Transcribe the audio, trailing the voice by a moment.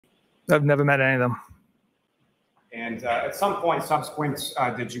I've never met any of them. And at some point subsequent,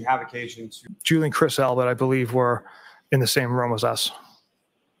 did you have occasion to? Julie and Chris Albert, I believe, were in the same room as us.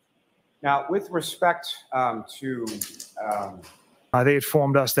 Now, with respect to... they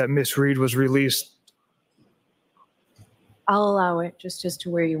informed us that Miss Reed was released. I'll allow it, just as to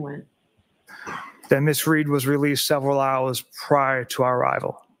where you went. That Miss Reed was released several hours prior to our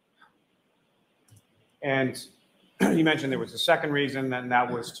arrival. And you mentioned there was a second reason, and that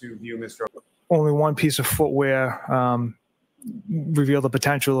was to view Mr. Only one piece of footwear revealed the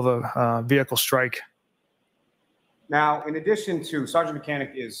potential of a vehicle strike. Now, in addition to Sergeant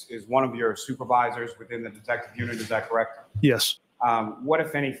Mechanic is one of your supervisors within the detective unit, is that correct? Yes. What,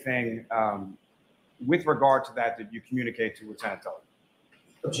 if anything, with regard to that, did you communicate to Lieutenant Tully?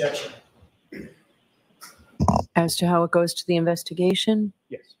 Objection. As to how it goes to the investigation?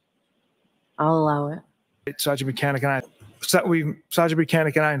 Yes. I'll allow it. Sergeant Mechanic and I. Sergeant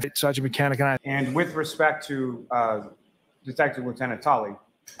Mechanic and I. And with respect to Detective Lieutenant Tully,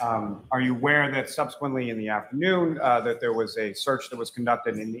 are you aware that subsequently in the afternoon that there was a search that was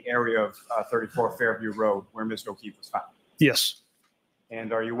conducted in the area of 34 Fairview Road where Mr. O'Keefe was found? Yes.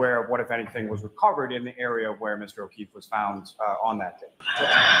 And are you aware of what, if anything, was recovered in the area where Mr. O'Keefe was found on that day?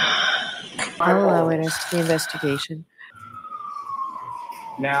 I'll allow it as to the investigation.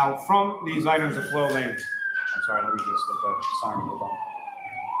 Now, from these items of clothing, I'm sorry, let me just let that siren go on.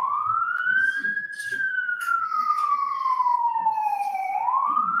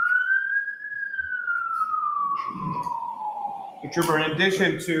 Trooper, in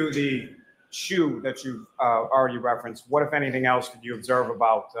addition to the shoe that you've already referenced, what, if anything else, did you observe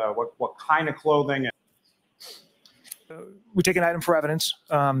about what kind of clothing? We take an item for evidence.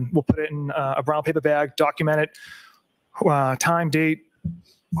 We'll put it in a brown paper bag, document it, time, date,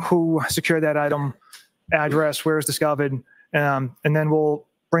 who secured that item, address, where it's discovered, and then we'll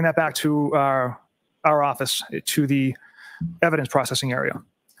bring that back to our office, to the evidence processing area.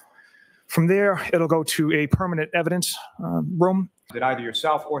 From there, it'll go to a permanent evidence room. Did either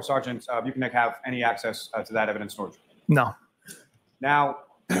yourself or Sergeant Buchanan have any access to that evidence storage? No. Now,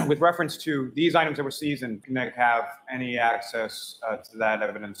 with reference to these items that were seized, and Buchanan have any access to that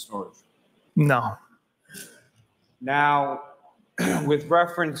evidence storage? No. Now, with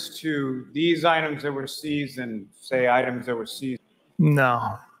reference to these items that were seized and say items that were seized?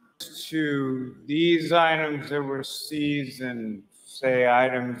 No. To these items that were seized and say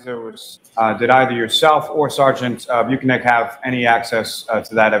items that were, did either yourself or Sergeant Buchanan have any access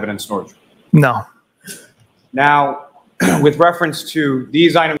to that evidence storage? No. Now, with reference to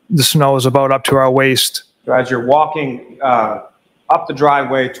these items, the snow is about up to our waist. As you're walking up the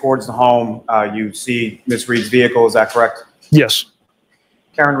driveway towards the home, you see Miss Reed's vehicle. Is that correct? Yes.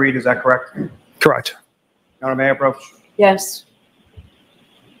 Karen Reed, is that correct? Correct. Your Honor, may I approach? Yes.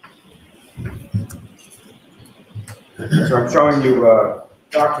 So I'm showing you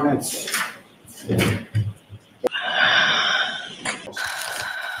documents